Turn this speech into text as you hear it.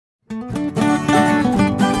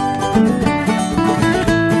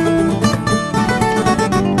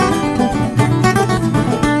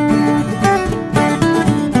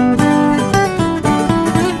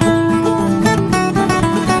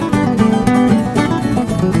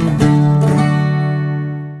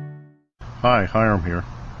Hi, Hiram here.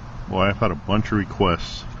 Well, I've had a bunch of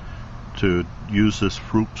requests to use this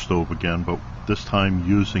Froup stove again, but this time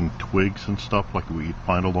using twigs and stuff like we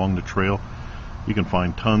find along the trail. You can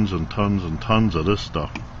find tons and tons and tons of this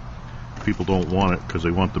stuff. People don't want it because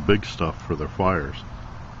they want the big stuff for their fires.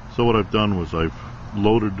 So what I've done was I've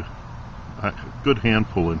loaded a good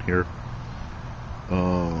handful in here.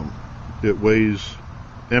 It weighs,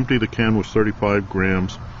 empty the can was 35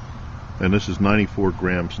 grams. And this is 94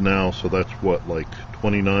 grams now, so that's what, like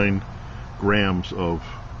 29 grams of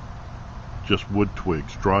just wood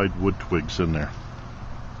twigs, dried wood twigs in there.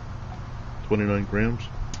 29 grams?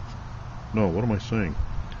 No, what am I saying?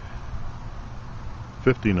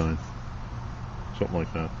 59. Something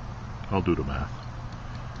like that. I'll do the math.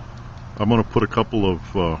 I'm going to put a couple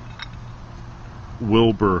of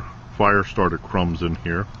Wilbur fire starter crumbs in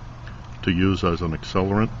here to use as an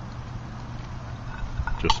accelerant.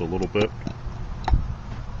 Just a little bit.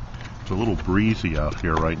 It's a little breezy out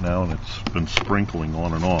here right now, and it's been sprinkling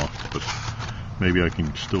on and off, but maybe I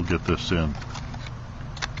can still get this in.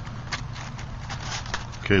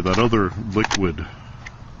 Okay, that other liquid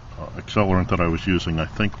accelerant that I was using, I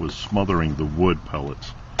think, was smothering the wood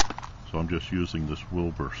pellets. So I'm just using this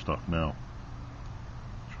Wilbur stuff now.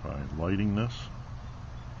 Try lighting this.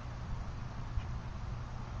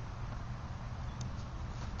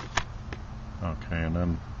 Okay, and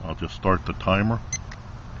then I'll just start the timer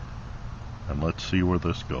and let's see where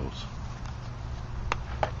this goes.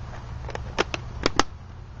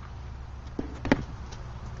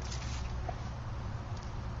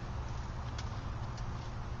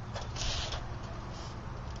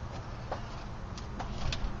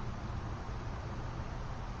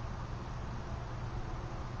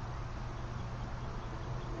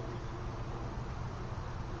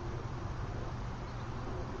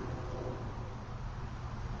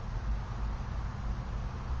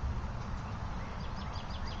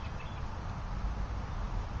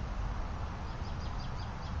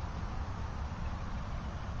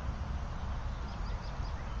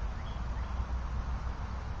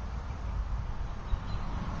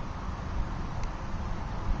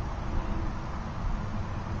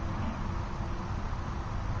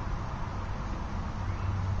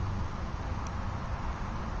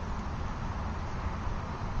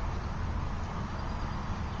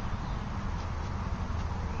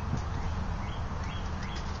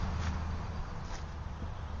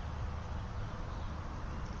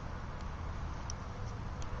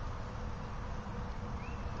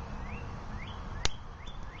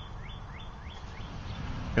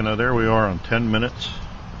 Okay, now there we are on 10 minutes.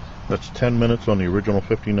 That's 10 minutes on the original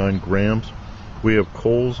 59 grams. We have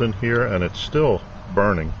coals in here and it's still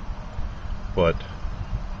burning, but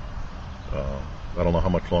I don't know how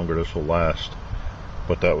much longer this will last.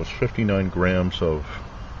 But that was 59 grams of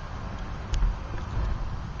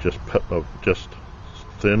just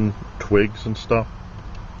thin twigs and stuff.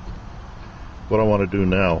 What I want to do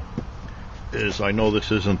now is, I know this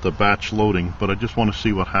isn't the batch loading, but I just want to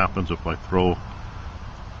see what happens if I throw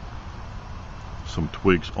some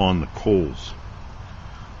twigs on the coals.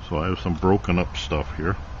 So I have some broken up stuff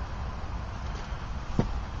here.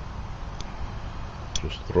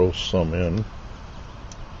 Just throw some in.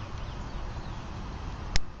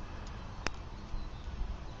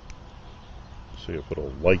 See if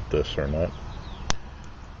it'll light this or not.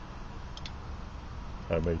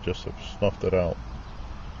 I may just have snuffed it out.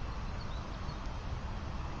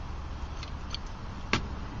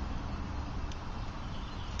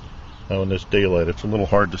 Now in this daylight it's a little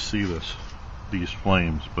hard to see these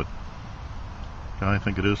flames, but I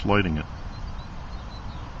think it is lighting it.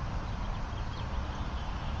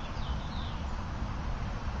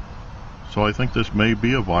 So I think this may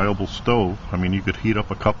be a viable stove. I mean, you could heat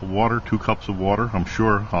up a cup of water, 2 cups of water. I'm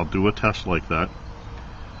sure I'll do a test like that.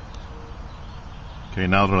 Okay,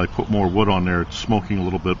 now that I put more wood on there, it's smoking a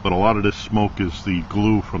little bit, but a lot of this smoke is the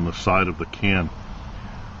glue from the side of the can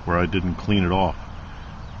where I didn't clean it off.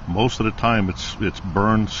 Most of the time it's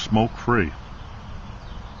burned smoke free.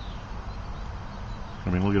 I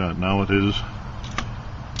mean, look at that. Now it is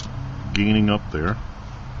gaining up there.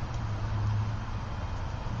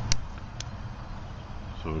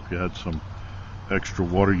 So if you had some extra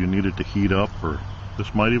water you needed to heat up, or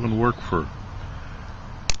this might even work for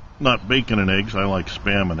not bacon and eggs. I like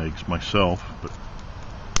spam and eggs myself, but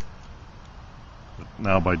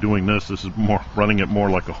now by doing this is more running it more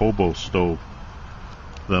like a hobo stove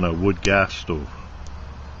than a wood gas stove.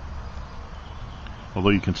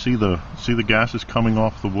 Although you can see the gas is coming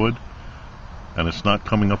off the wood, and it's not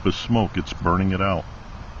coming up as smoke, it's burning it out.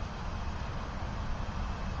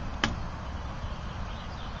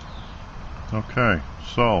 Okay,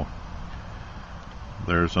 so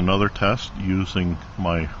There's another test using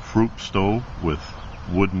my Froup stove with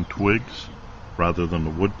wooden twigs rather than the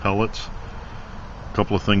wood pellets. A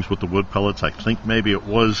couple of things with the wood pellets. I think maybe it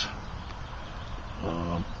was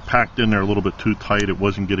packed in there a little bit too tight. It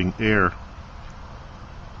wasn't getting air.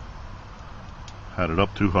 Had it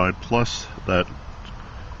up too high. Plus that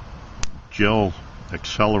gel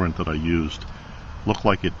accelerant that I used looked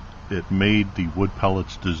like it made the wood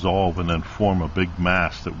pellets dissolve and then form a big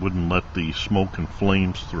mass that wouldn't let the smoke and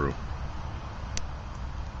flames through.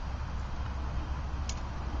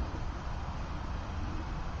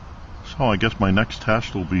 So I guess my next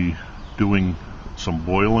test will be doing some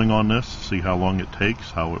boiling on this, see how long it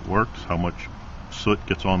takes, how it works, how much soot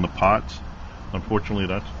gets on the pots. Unfortunately,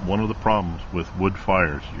 that's one of the problems with wood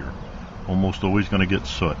fires. You're almost always going to get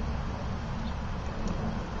soot.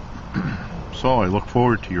 So I look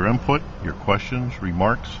forward to your input, your questions,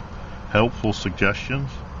 remarks, helpful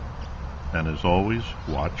suggestions, and as always,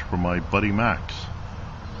 watch for my buddy Max.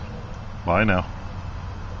 Bye now.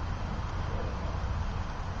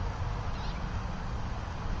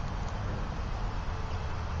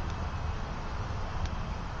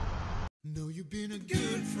 Know you've been a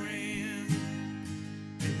good friend,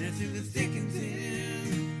 and that's in the thick and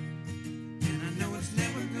thin.